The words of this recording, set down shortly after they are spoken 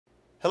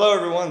Hello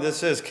everyone,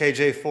 this is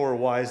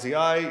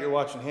KJ4YZI. You're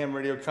watching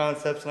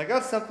HamRadioConcepts, and I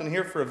got something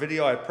here for a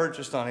video I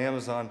purchased on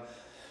Amazon.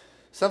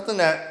 Something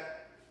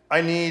that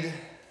I need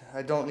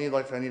a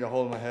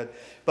hole in my head,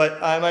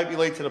 but I might be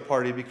late to the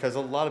party because a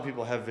lot of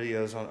people have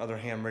videos on other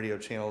ham radio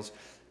channels.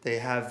 They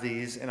have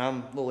these, and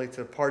I'm a little late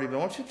to the party, but I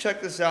want you to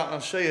check this out, and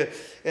I'll show you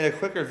in a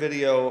quicker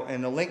video,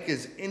 and the link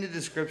is in the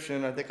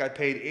description. I think I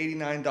paid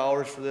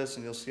 $89 for this,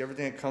 and you'll see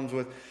everything it comes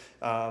with.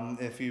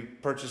 If you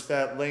purchase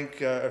that link,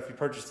 if you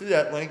purchase through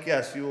that link,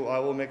 yes, I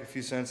will make a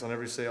few cents on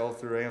every sale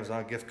through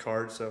Amazon gift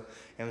card, so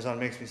Amazon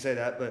makes me say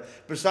that. But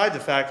besides the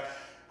fact,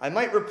 I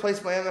might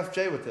replace my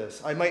MFJ with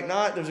this. I might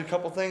not. There's a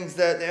couple things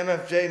that the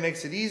MFJ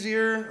makes it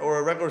easier, or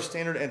a regular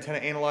standard antenna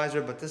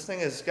analyzer, but this thing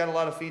has got a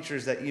lot of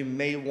features that you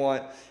may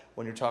want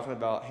when you're talking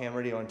about ham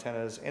radio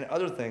antennas and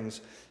other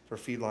things for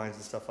feed lines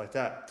and stuff like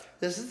that.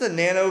 This is the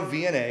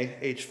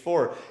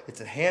NanoVNA-H4.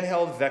 It's a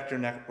handheld vector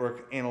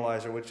network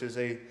analyzer, which is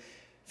a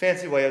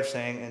fancy way of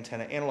saying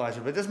antenna analyzer.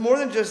 But there's more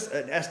than just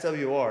an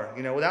SWR.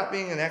 You know, without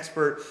being an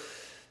expert,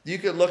 you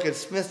could look at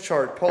Smith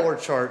chart, polar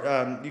chart.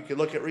 You could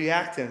look at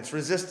reactance,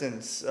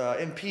 resistance,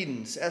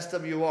 impedance,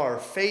 SWR,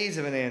 phase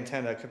of an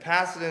antenna,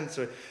 capacitance,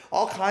 or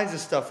all kinds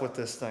of stuff with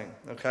this thing,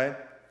 okay?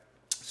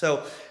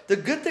 So the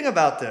good thing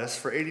about this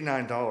for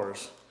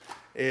 $89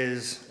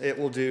 is it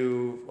will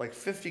do like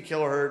 50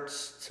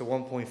 kilohertz to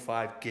 1.5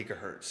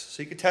 gigahertz.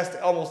 So you can test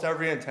almost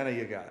every antenna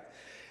you got.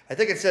 I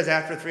think it says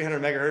after 300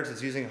 megahertz,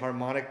 it's using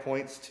harmonic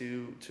points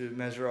to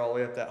measure all the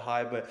way up that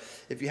high. But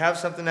if you have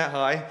something that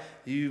high,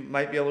 you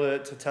might be able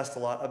to test a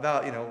lot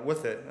about,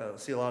 with it,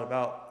 see a lot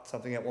about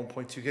something at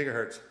 1.2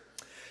 gigahertz.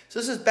 So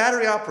this is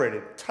battery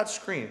operated, touch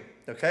screen,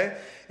 okay?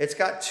 It's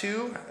got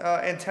two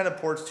antenna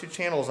ports, two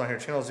channels on here,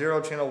 channel 0,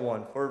 channel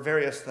 1, for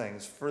various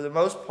things. For the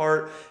most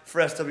part,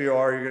 for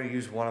SWR, you're gonna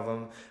use one of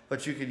them,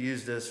 but you could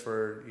use this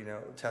for,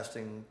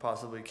 testing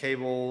possibly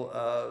cable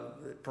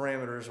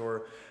parameters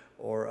or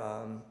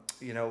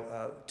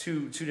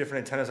two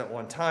different antennas at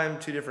one time,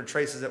 two different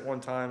traces at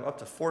one time, up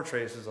to 4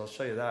 traces, I'll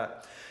show you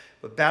that.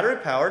 But battery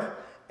powered,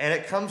 and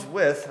it comes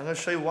with, I'm gonna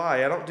show you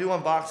why. I don't do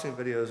unboxing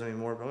videos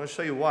anymore, but I'm gonna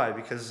show you why,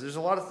 because there's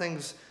a lot of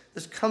things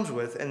this comes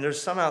with, and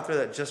there's some out there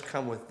that just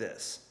come with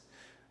this.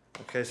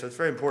 Okay, so it's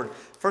very important.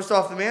 First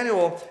off, the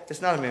manual,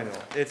 it's not a manual.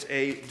 It's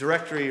a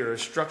directory or a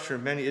structure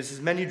menu. This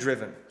is menu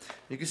driven.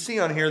 You can see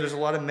on here, there's a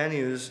lot of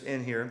menus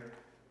in here.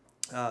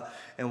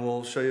 And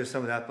we'll show you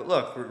some of that. But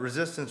look,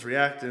 resistance,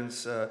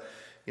 reactance,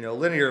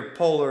 linear,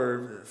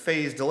 polar,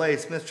 phase, delay,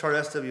 Smith chart,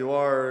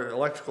 SWR,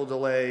 electrical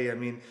delay. I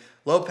mean,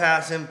 low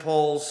pass,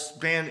 impulse,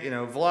 band,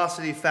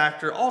 velocity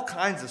factor, all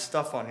kinds of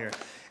stuff on here.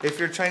 If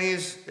you're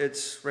Chinese,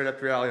 it's right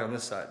up your alley on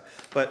this side.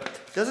 But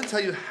it doesn't tell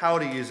you how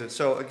to use it.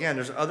 So again,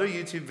 there's other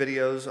YouTube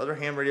videos, other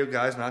ham radio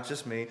guys, not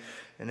just me.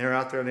 And they're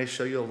out there and they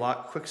show you a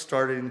lot quick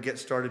started and get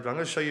started. But I'm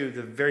going to show you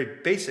the very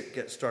basic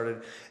get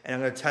started. And I'm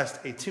going to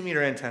test a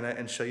 2-meter antenna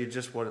and show you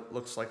just what it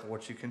looks like and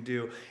what you can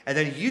do. And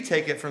then you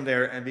take it from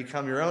there and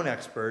become your own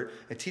expert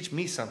and teach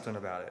me something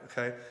about it,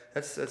 okay?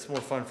 That's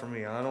more fun for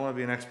me. I don't want to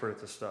be an expert at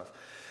this stuff.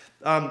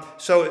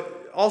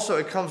 Also,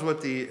 it comes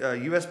with the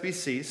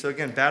USB-C. So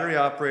again, battery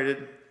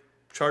operated,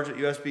 charge at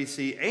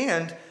USB-C.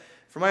 And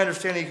from my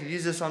understanding, you can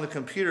use this on the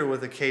computer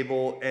with a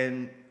cable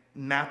and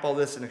map all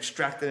this and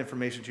extract that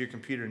information to your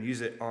computer and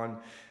use it on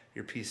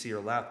your PC or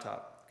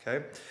laptop,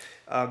 okay?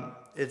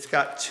 It's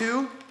got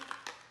two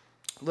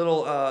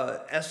little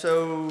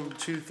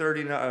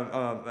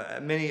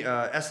SO230 mini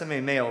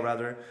SMA male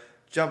rather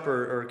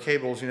jumper or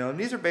cables, and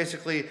these are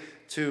basically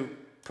to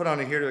put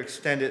on here to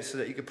extend it so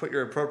that you can put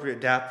your appropriate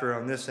adapter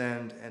on this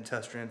end and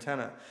test your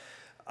antenna.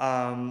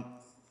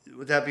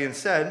 With that being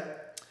said,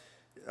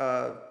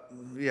 I'll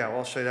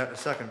show you that in a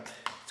second.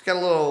 It's got a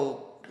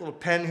little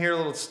pen here, a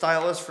little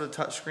stylus for the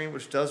touch screen,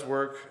 which does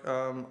work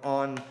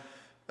on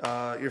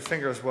your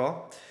finger as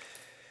well.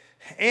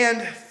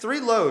 And 3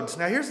 loads.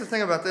 Now here's the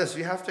thing about this.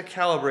 You have to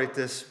calibrate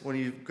this when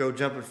you go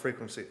jumping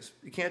frequencies.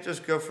 You can't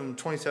just go from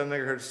 27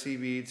 megahertz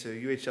CB to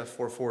UHF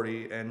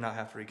 440 and not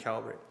have to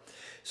recalibrate.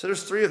 So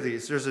there's 3 of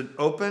these. There's an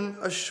open,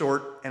 a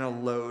short, and a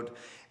load.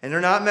 And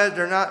they're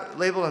not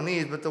labeled on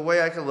these, but the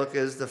way I can look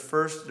is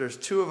there's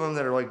 2 of them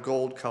that are like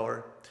gold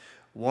color.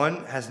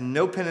 One has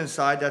no pin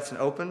inside, that's an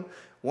open.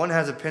 One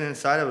has a pin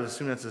inside, I would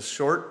assume that's a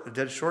short, a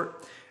dead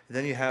short. And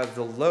then you have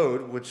the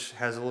load, which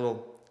has a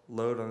little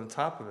load on the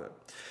top of it.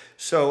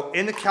 So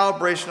in the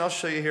calibration, I'll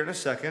show you here in a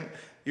second,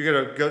 you're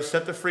gonna go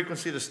set the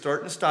frequency to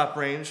start and stop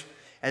range.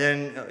 And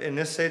then in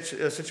this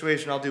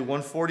situation, I'll do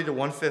 140 to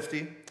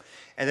 150.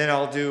 And then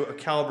I'll do a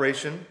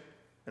calibration,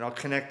 and I'll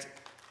connect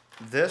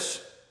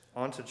this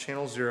onto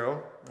channel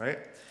 0, right?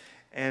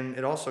 And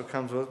it also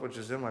comes with, which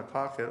is in my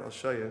pocket, I'll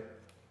show you.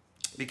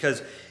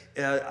 Because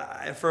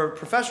for a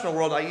professional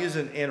world, I use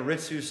an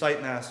Anritsu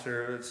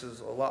Sightmaster. This is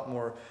a lot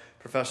more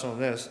professional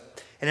than this.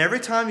 And every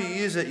time you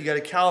use it, you got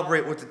to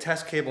calibrate with the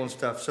test cable and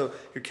stuff. So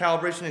your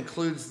calibration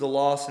includes the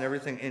loss and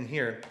everything in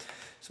here.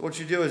 So what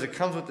you do is it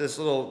comes with this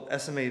little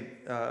SMA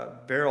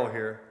barrel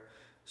here.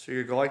 So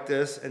you go like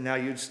this, and now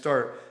you'd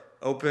start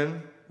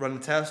open, run the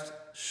test,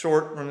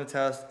 short, run the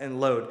test, and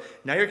load.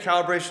 Now your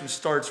calibration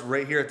starts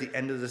right here at the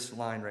end of this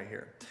line right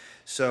here.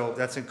 So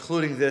that's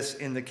including this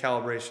in the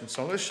calibration.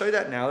 So I'm going to show you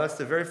that now. That's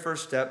the very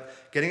first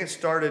step, getting it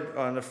started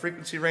on the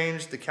frequency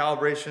range, the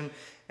calibration,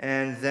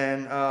 and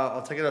then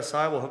I'll take it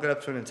outside. We'll hook it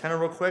up to an antenna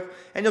real quick,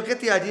 and you'll get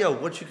the idea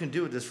of what you can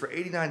do with this. For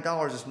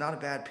 $89, it's not a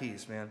bad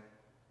piece, man.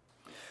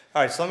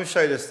 All right, so let me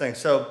show you this thing.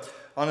 So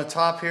on the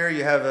top here,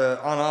 you have an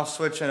on-off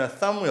switch and a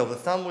thumb wheel. The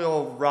thumb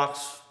wheel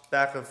rocks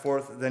back and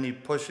forth, then you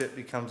push it,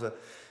 becomes a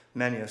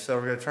menu. So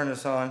we're going to turn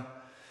this on,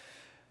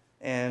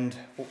 and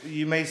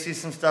you may see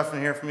some stuff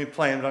in here from me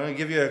playing, but I'm going to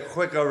give you a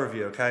quick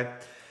overview, okay?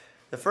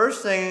 The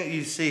first thing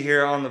you see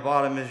here on the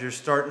bottom is your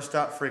start and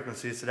stop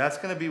frequency. So that's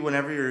going to be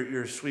whenever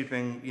you're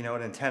sweeping, you know,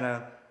 an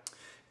antenna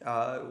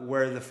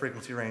where the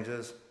frequency range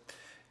is.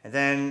 And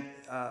then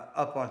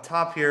up on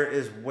top here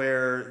is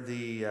where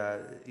the,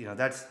 you know,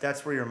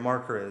 that's where your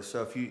marker is.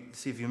 So if you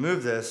see, if you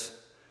move this,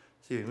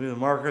 see if you move the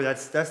marker,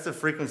 that's the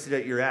frequency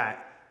that you're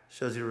at.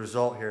 Shows you the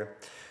result here.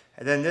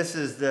 And then this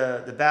is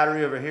the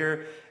battery over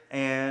here,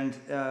 and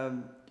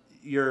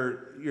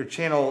your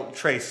channel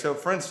trace. So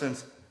for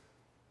instance,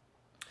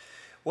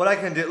 what I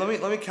can do, let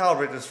me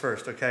calibrate this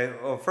first, okay?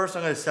 Well, first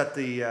I'm going to set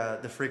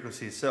the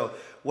frequency. So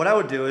what I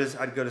would do is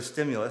I'd go to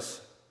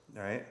stimulus,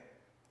 all right,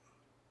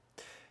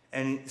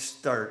 and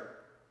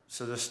start.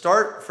 So the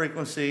start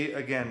frequency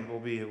again will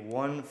be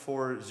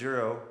 140.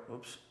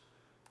 Oops,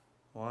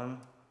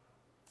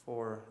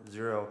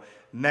 140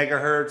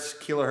 megahertz,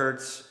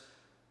 kilohertz,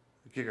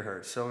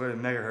 gigahertz. So we're going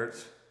to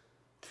megahertz,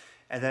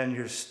 and then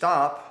your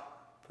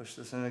stop. Push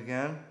this in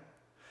again.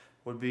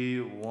 Would be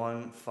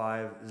 150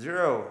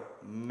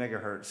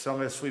 megahertz. So I'm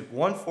going to sweep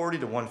 140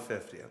 to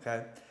 150,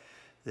 okay?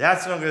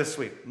 That's what I'm going to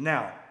sweep.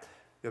 Now,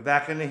 go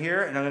back into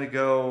here, and I'm going to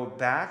go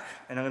back,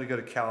 and I'm going to go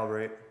to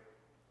calibrate.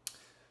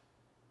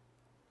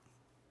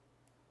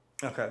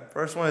 Okay,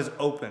 first one is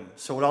open.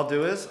 So what I'll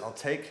do is I'll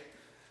take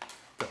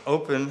the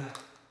open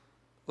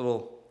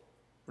little,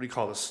 what do you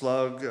call it, a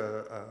slug,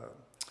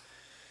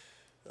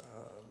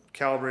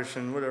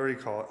 calibration, whatever you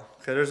call it.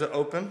 Okay, there's an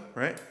open,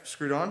 right,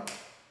 screwed on.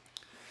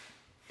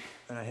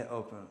 And I hit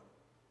open.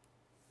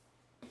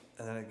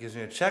 And then it gives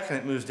me a check, and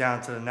it moves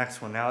down to the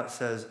next one. Now it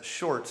says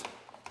short.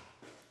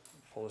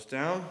 Pull this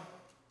down.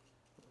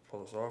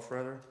 Pull this off,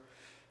 rather.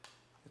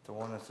 Get the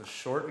one that's a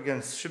short. Again,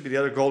 it should be the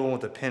other gold one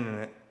with the pin in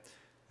it.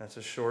 That's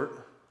a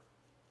short.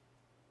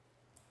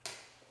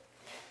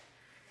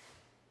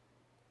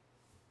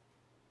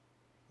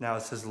 Now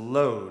it says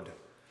load.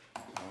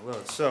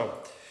 Load. So,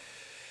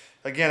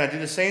 again, I do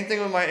the same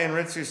thing with my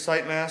Enritsu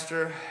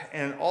SiteMaster,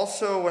 and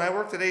also when I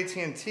worked at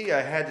AT&T,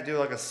 I had to do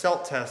like a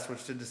CELT test,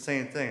 which did the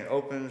same thing.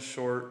 Open,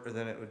 short, and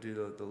then it would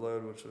do the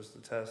load, which was the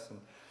test,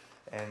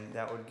 and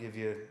that would give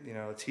you, you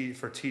know,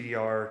 for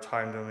TDR,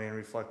 time domain,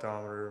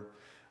 reflectometer,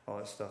 all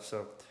that stuff.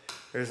 So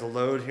there's a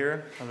load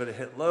here. I'm going to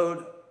hit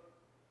load.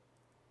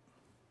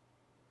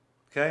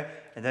 Okay,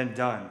 and then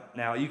done.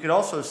 Now you could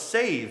also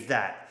save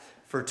that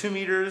for 2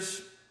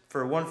 meters,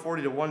 for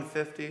 140 to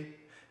 150.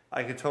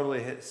 I could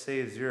totally hit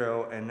save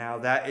 0, and now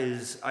that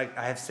is, I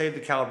have saved the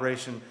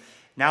calibration.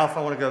 Now if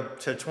I want to go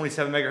to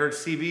 27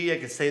 megahertz CB, I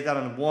can save that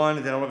on 1,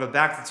 and then I want to go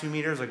back to 2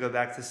 meters, I go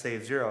back to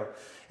save 0.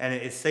 And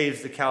it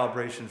saves the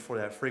calibration for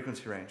that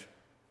frequency range.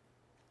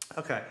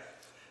 Okay,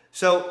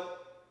 so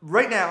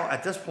right now,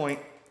 at this point,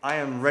 I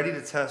am ready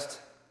to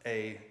test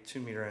a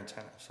 2-meter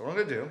antenna. So what I'm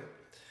going to do,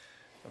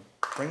 I'll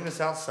bring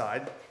this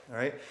outside, all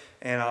right,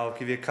 and I'll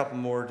give you a couple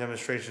more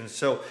demonstrations.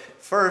 So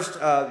first,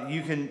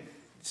 you can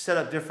set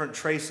up different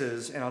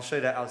traces, and I'll show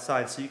you that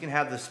outside. So you can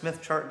have the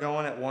Smith chart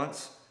going at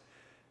once,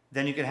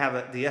 then you can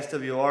have the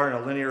SWR in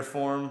a linear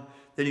form,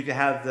 then you can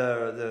have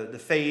the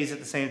phase at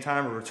the same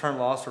time, or return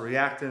loss or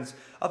reactance,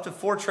 up to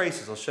 4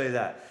 traces. I'll show you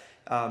that.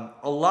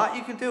 A lot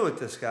you can do with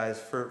this, guys,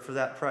 for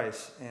that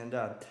price. And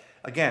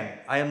again,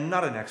 I am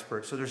not an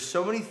expert, so there's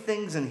so many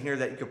things in here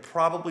that you could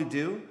probably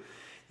do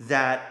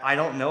that I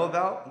don't know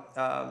about,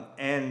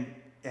 and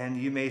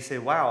you may say,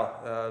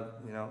 wow,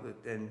 you know,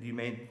 and you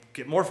may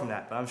get more from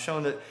that. But I'm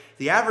showing that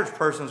the average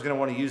person is going to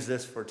want to use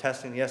this for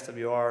testing the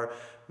SWR,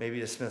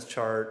 maybe the Smith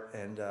chart,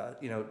 and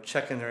you know,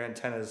 checking their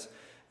antennas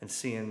and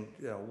seeing,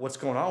 you know, what's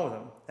going on with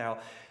them. Now,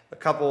 a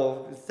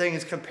couple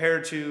things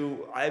compared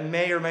to, I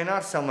may or may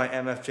not sell my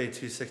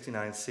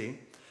MFJ269C.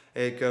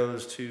 It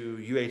goes to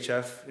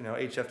UHF, you know,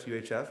 HF to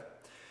UHF,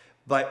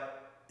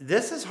 but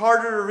this is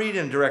harder to read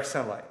in direct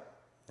sunlight.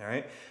 All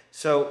right,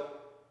 so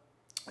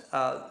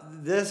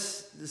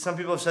some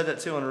people have said that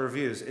too in the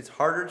reviews. It's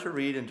harder to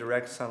read in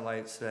direct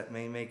sunlight, so that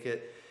may make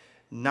it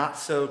not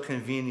so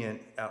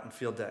convenient out in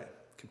field day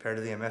compared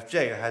to the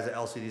MFJ. It has an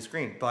LCD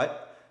screen,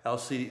 but the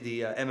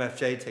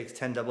MFJ takes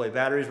 10 AA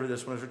batteries, where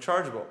this one is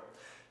rechargeable.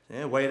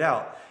 Yeah, weigh it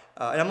out.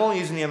 And I'm only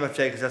using the MFJ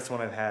because that's the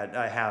one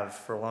I have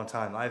for a long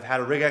time. I've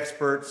had a rig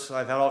experts,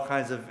 I've had all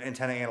kinds of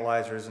antenna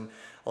analyzers, and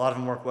a lot of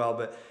them work well,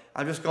 but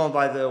I'm just going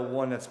by the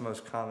one that's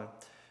most common.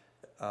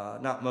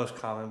 Not most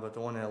common, but the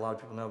one that a lot of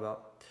people know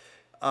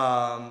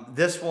about.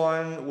 This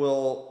one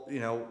will, you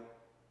know,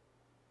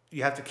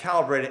 you have to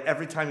calibrate it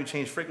every time you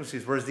change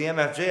frequencies. Whereas the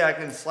MFJ, I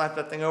can slap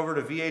that thing over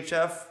to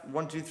VHF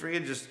 123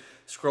 and just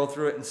scroll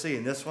through it and see.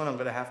 And this one, I'm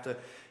gonna have to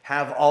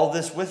have all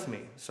this with me.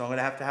 So I'm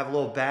gonna have to have a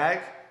little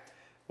bag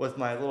with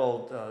my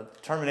little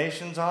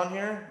terminations on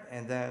here,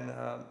 and then,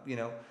 you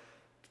know,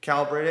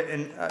 calibrate it.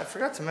 And I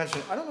forgot to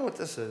mention, I don't know what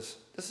this is.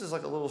 This is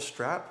like a little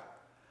strap,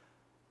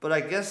 but I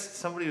guess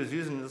somebody was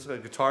using this like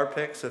a guitar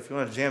pick. So if you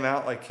want to jam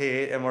out like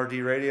K8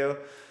 MRD radio,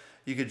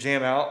 you could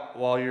jam out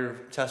while you're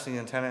testing the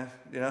antenna,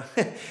 you know.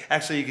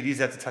 Actually, you could use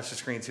that to touch the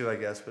screen too, I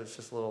guess, but it's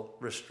just a little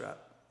wrist strap.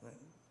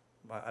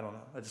 I don't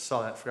know. I just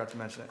saw that, forgot to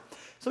mention it.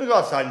 So let me go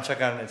outside and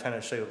check out an antenna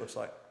and show you what it looks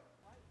like.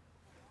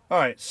 All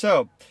right,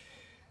 so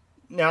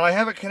now I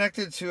have it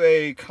connected to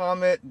a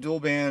Comet dual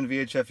band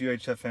VHF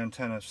UHF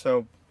antenna.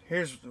 So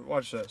here's,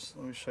 watch this.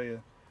 Let me show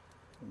you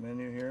the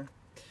menu here.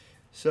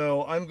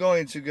 So I'm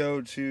going to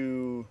go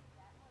to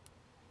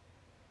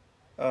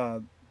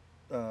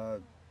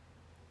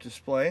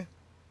display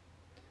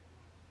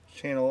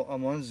channel.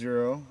 I'm on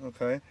 0,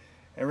 okay,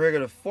 and we're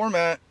gonna go to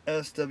format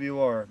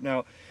SWR.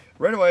 Now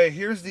right away,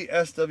 here's the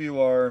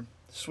SWR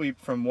sweep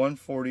from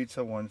 140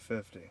 to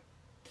 150.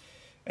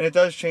 And it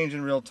does change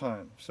in real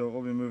time, so it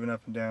will be moving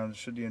up and down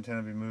should the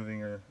antenna be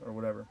moving or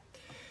whatever.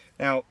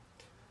 Now,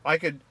 I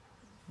could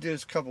do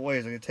this a couple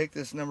ways. I could take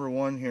this number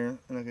 1 here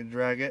and I could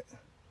drag it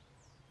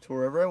to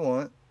wherever I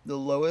want. The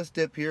lowest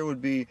dip here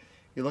would be,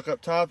 you look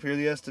up top here,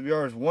 the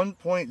SWR is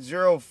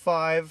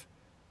 1.05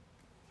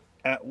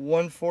 at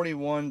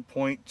 141.200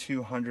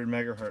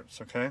 megahertz,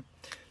 okay?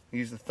 I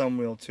use the thumb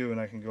wheel too, and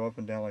I can go up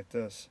and down like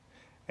this.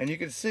 And you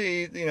can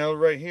see, you know,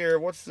 right here,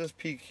 what's this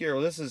peak here?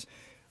 Well, this is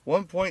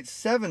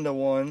 1.7 to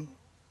 1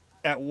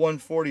 at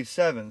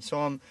 147. So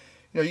I'm,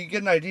 you know, you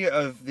get an idea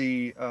of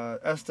the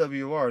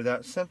SWR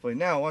that simply.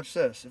 Now watch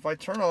this. If I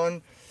turn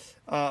on,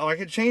 I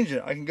could change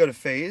it. I can go to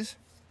phase.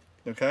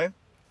 Okay.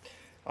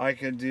 I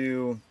could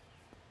do.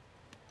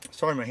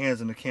 Sorry, my hands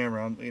in the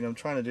camera. I'm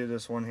trying to do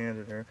this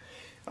one-handed here.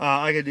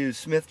 I could do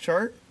Smith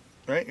chart.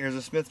 Right, here's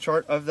a Smith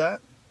chart of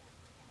that.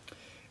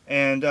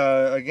 And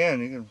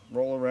again, you can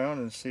roll around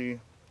and see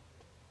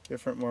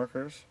different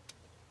markers.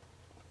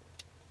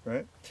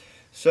 Right,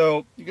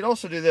 so you could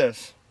also do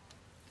this.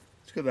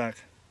 Let's go back.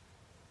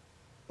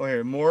 Oh,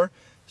 here, more.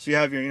 So you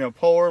have your, you know,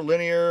 polar,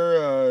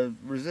 linear,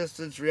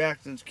 resistance,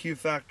 reactance, Q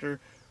factor,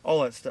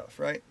 all that stuff,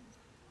 right?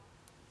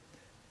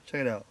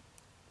 Check it out.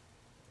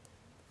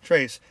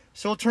 Trace.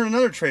 So we'll turn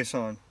another trace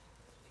on.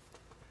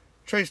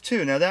 Trace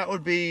 2. Now that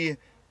would be,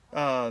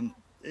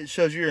 it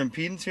shows you your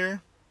impedance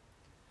here.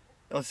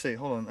 Let's see,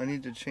 hold on. I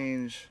need to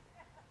change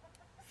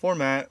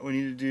format. We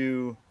need to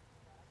do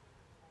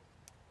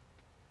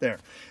there.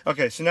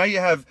 Okay, so now you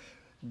have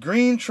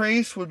green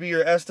trace would be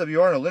your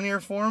SWR in a linear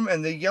form,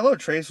 and the yellow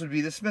trace would be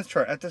the Smith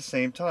chart at the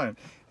same time.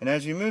 And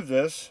as you move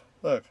this,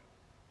 look,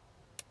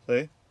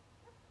 see?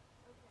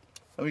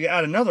 And we can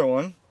add another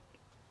one.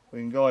 We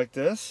can go like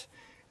this,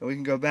 and we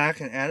can go back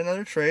and add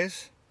another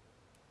trace.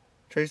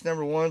 Trace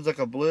number 1 is like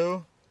a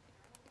blue,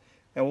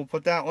 and we'll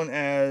put that one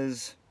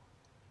as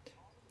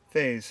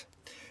phase.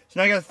 So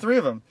now I got 3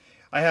 of them.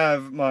 I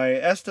have my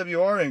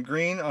SWR in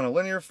green on a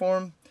linear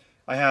form.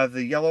 I have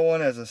the yellow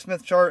one as a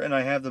Smith chart, and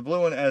I have the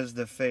blue one as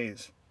the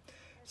phase.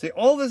 See,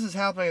 all this is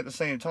happening at the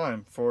same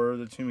time for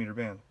the 2-meter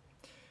band.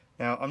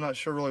 Now, I'm not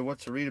sure really what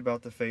to read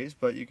about the phase,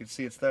 but you can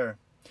see it's there.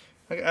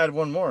 I can add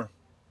one more.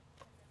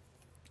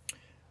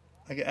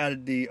 I can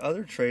add the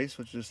other trace,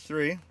 which is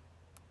 3,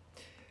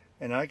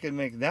 and I can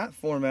make that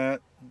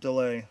format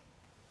delay.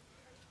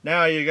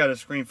 Now you got a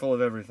screen full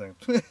of everything.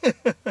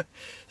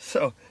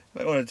 So,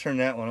 might want to turn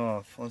that one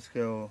off. Let's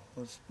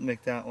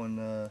make that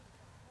one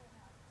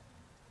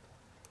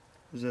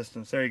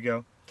resistance. There you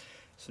go.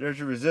 So there's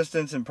your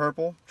resistance in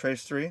purple,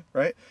 trace 3,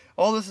 right?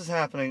 All this is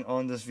happening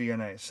on this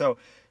VNA. So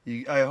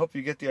I hope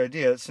you get the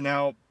idea. So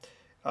now,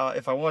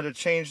 if I want to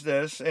change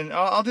this, and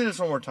I'll do this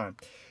one more time.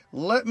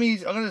 I'm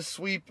going to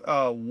sweep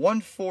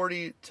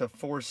 140 to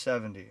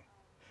 470.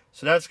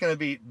 So that's going to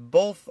be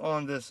both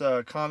on this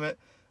Comet,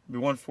 be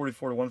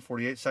 144 to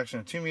 148 section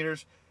of 2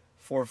 meters,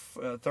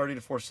 430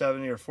 to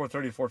 470, or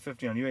 430 to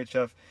 450 on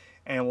UHF,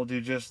 and we'll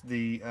do just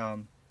the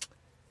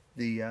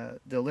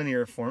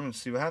linear form and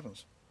see what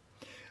happens.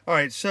 All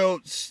right,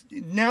 so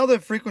now the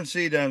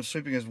frequency that I'm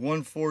sweeping is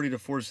 140 to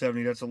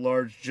 470. That's a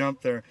large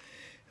jump there.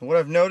 And what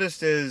I've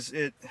noticed is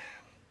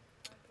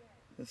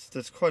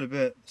that's quite a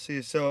bit.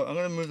 See, so I'm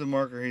going to move the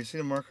marker here. You see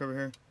the marker over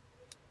here?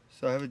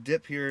 So I have a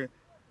dip here.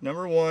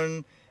 Number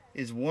 1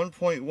 is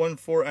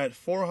 1.14 at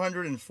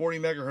 440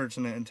 megahertz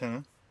on that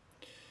antenna.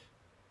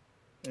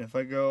 And if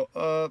I go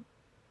up,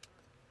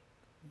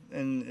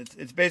 and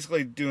it's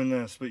basically doing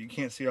this, but you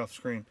can't see off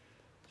screen.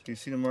 So you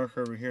see the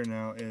marker over here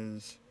now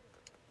is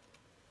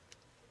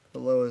the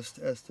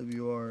lowest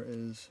SWR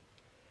is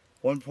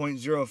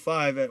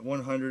 1.05 at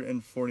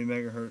 140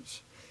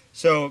 megahertz.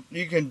 So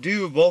you can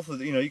do both of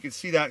the, you can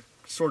see that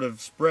sort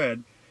of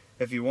spread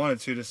if you wanted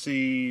to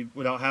see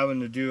without having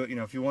to do it.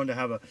 If you wanted to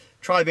have a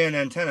tri-band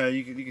antenna,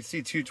 you can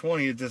see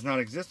 220. It does not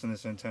exist in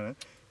this antenna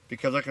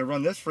because I can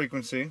run this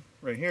frequency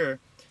right here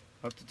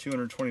up to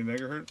 220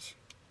 megahertz.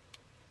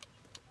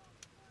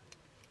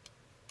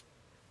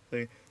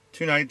 See,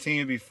 219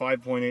 would be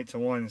 5.8 to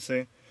 1.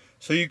 See,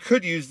 so you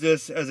could use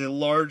this as a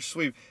large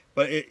sweep,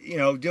 but it, you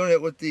know, doing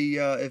it with the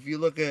if you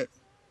look at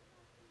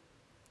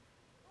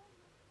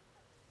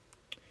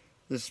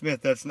the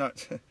Smith, that's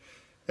not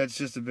that's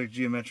just a big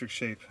geometric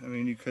shape. I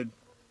mean, you could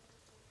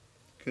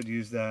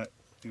use that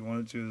if you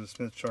wanted to as a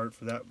Smith chart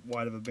for that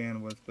wide of a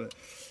bandwidth, but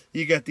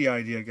you get the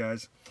idea,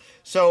 guys.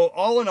 So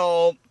all in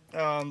all,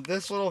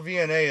 this little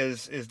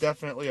VNA is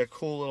definitely a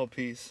cool little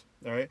piece.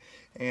 All right,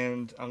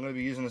 and I'm going to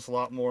be using this a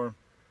lot more.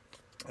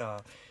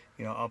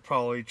 You know, I'll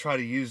probably try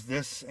to use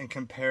this and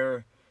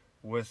compare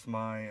with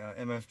my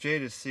MFJ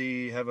to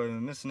see, have I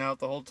been missing out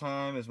the whole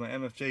time? Is my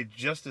MFJ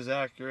just as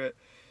accurate?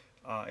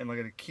 Am I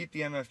going to keep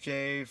the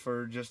MFJ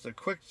for just a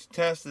quick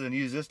test and then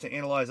use this to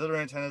analyze other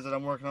antennas that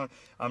I'm working on?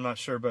 I'm not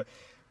sure, but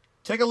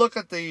take a look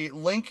at the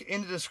link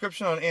in the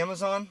description on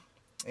Amazon,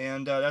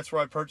 and that's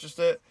where I purchased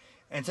it.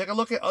 And take a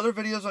look at other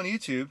videos on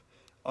YouTube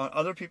on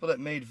other people that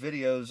made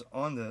videos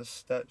on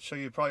this that show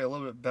you probably a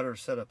little bit better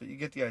setup, but you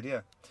get the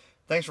idea.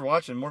 Thanks for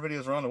watching. More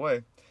videos are on the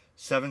way.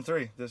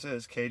 7-3. This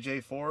is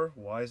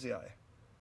KJ4YZI.